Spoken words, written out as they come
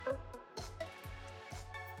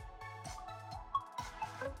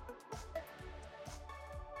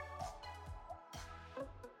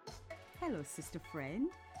Hello, sister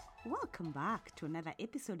friend. Welcome back to another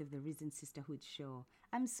episode of the Risen Sisterhood Show.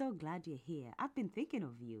 I'm so glad you're here. I've been thinking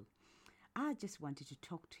of you. I just wanted to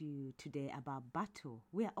talk to you today about battle.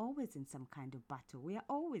 We are always in some kind of battle. We are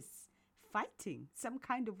always fighting some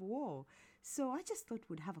kind of war. So I just thought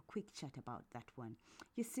we'd have a quick chat about that one.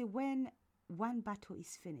 You see, when one battle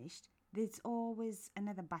is finished, there's always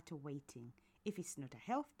another battle waiting. If it's not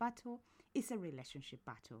a health battle, it's a relationship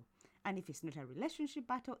battle. And if it's not a relationship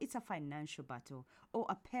battle, it's a financial battle or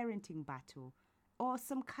a parenting battle or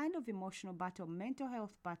some kind of emotional battle, mental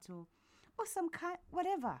health battle, or some kind,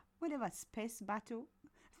 whatever space battle.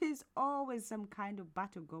 There's always some kind of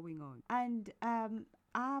battle going on. And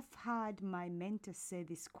I've had my mentor say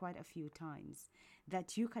this quite a few times,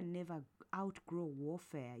 that you can never outgrow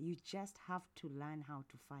warfare. You just have to learn how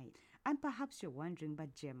to fight. And perhaps you're wondering,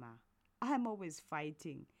 but Gemma, I'm always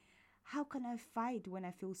fighting. How can I fight when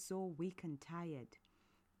I feel so weak and tired?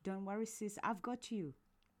 Don't worry, sis, I've got you.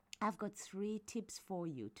 I've got 3 tips for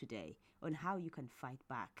you today on how you can fight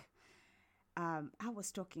back. I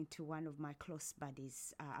was talking to one of my close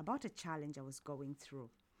buddies about a challenge I was going through.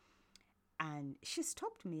 And she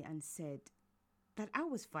stopped me and said that I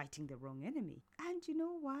was fighting the wrong enemy. And you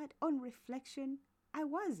know what? On reflection, I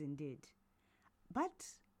was indeed. But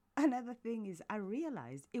another thing is I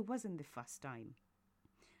realized it wasn't the first time.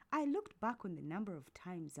 I looked back on the number of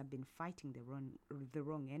times I've been fighting the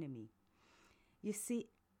wrong enemy. You see,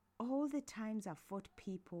 all the times I've fought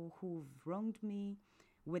people who've wronged me,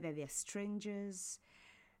 whether they're strangers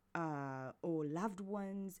or loved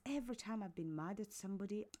ones, every time I've been mad at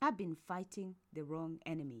somebody, I've been fighting the wrong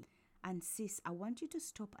enemy. And sis, I want you to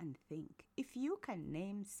stop and think. If you can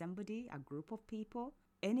name somebody, a group of people,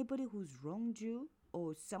 anybody who's wronged you,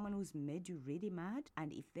 or someone who's made you really mad,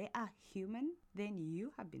 and if they are human, then you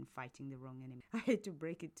have been fighting the wrong enemy. I hate to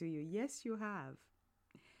break it to you. Yes, you have.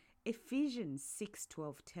 Ephesians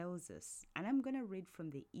 6:12 tells us, and I'm going to read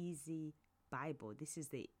from the Easy Bible. This is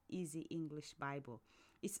the Easy English Bible.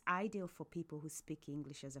 It's ideal for people who speak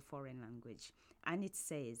English as a foreign language. And it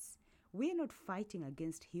says, "We are not fighting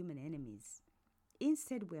against human enemies.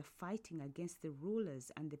 Instead, we are fighting against the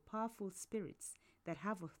rulers and the powerful spirits that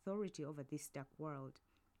have authority over this dark world.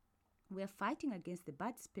 We are fighting against the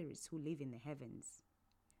bad spirits who live in the heavens."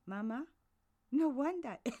 Mama, no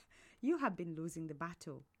wonder you have been losing the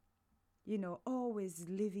battle. You know, always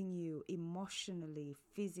leaving you emotionally,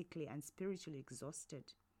 physically, and spiritually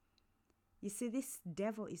exhausted. You see, this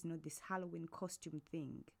devil is not this Halloween costume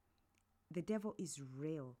thing. The devil is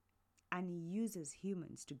real, and he uses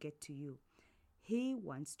humans to get to you. He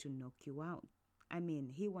wants to knock you out.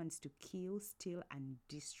 He wants to kill, steal, and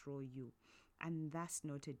destroy you. And that's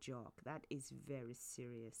not a joke. That is very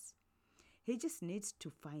serious. He just needs to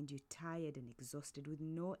find you tired and exhausted with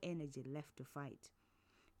no energy left to fight.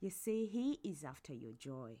 You see, he is after your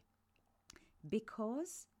joy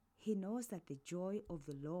because he knows that the joy of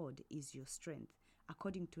the Lord is your strength,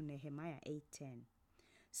 according to Nehemiah 8:10.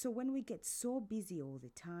 So when we get so busy all the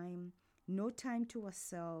time, no time to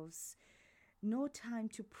ourselves, no time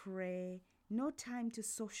to pray, no time to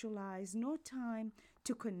socialize, no time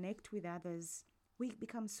to connect with others, we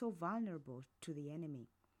become so vulnerable to the enemy.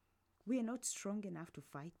 We are not strong enough to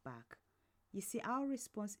fight back. You see, our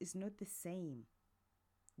response is not the same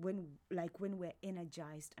when we're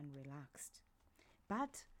energized and relaxed.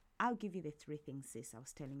 But I'll give you the 3 things, sis, I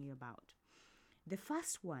was telling you about. The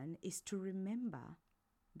first one is to remember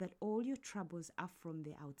that all your troubles are from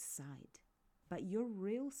the outside, but your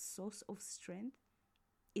real source of strength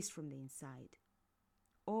is from the inside.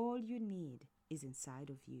 All you need is inside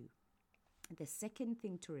of you. The second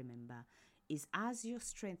thing to remember is as your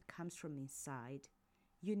strength comes from inside,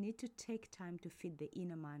 you need to take time to feed the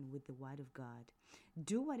inner man with the Word of God.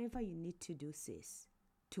 Do whatever you need to do, sis,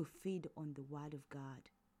 to feed on the Word of God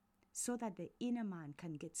so that the inner man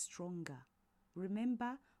can get stronger.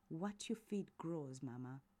 Remember, what you feed grows,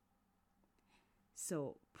 Mama.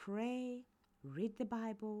 So pray, read the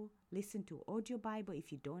Bible, listen to audio Bible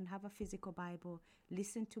if you don't have a physical Bible,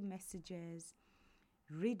 listen to messages,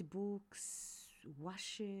 read books,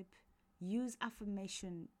 worship, use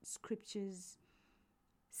affirmation scriptures,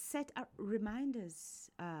 set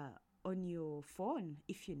reminders on your phone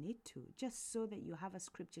if you need to, just so that you have a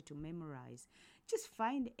scripture to memorize. Just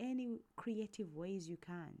find any creative ways you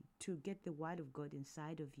can to get the Word of God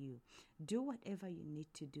inside of you. Do whatever you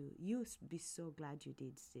need to do. You'll be so glad you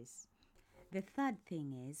did this. The third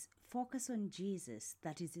thing is focus on Jesus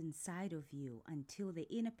that is inside of you until the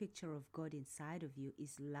inner picture of God inside of you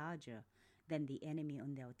is larger than the enemy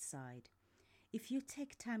on the outside. If you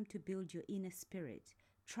take time to build your inner spirit,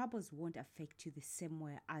 troubles won't affect you the same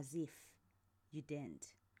way as if you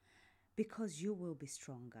didn't. because you will be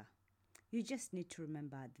stronger. You just need to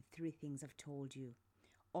remember the three things I've told you.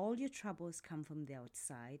 All your troubles come from the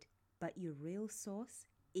outside, but your real source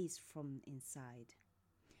is from inside.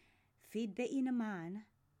 Feed the inner man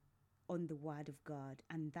on the Word of God,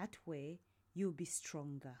 and that way you'll be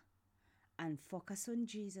stronger. And focus on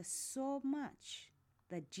Jesus so much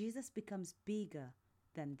that Jesus becomes bigger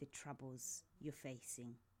than the troubles you're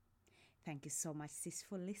facing. Thank you so much, sis,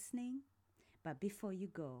 for listening. But before you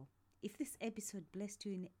go, if this episode blessed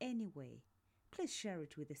you in any way, please share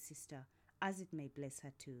it with a sister as it may bless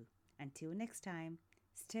her too. Until next time,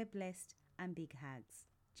 stay blessed and big hugs.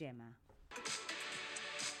 Gemma.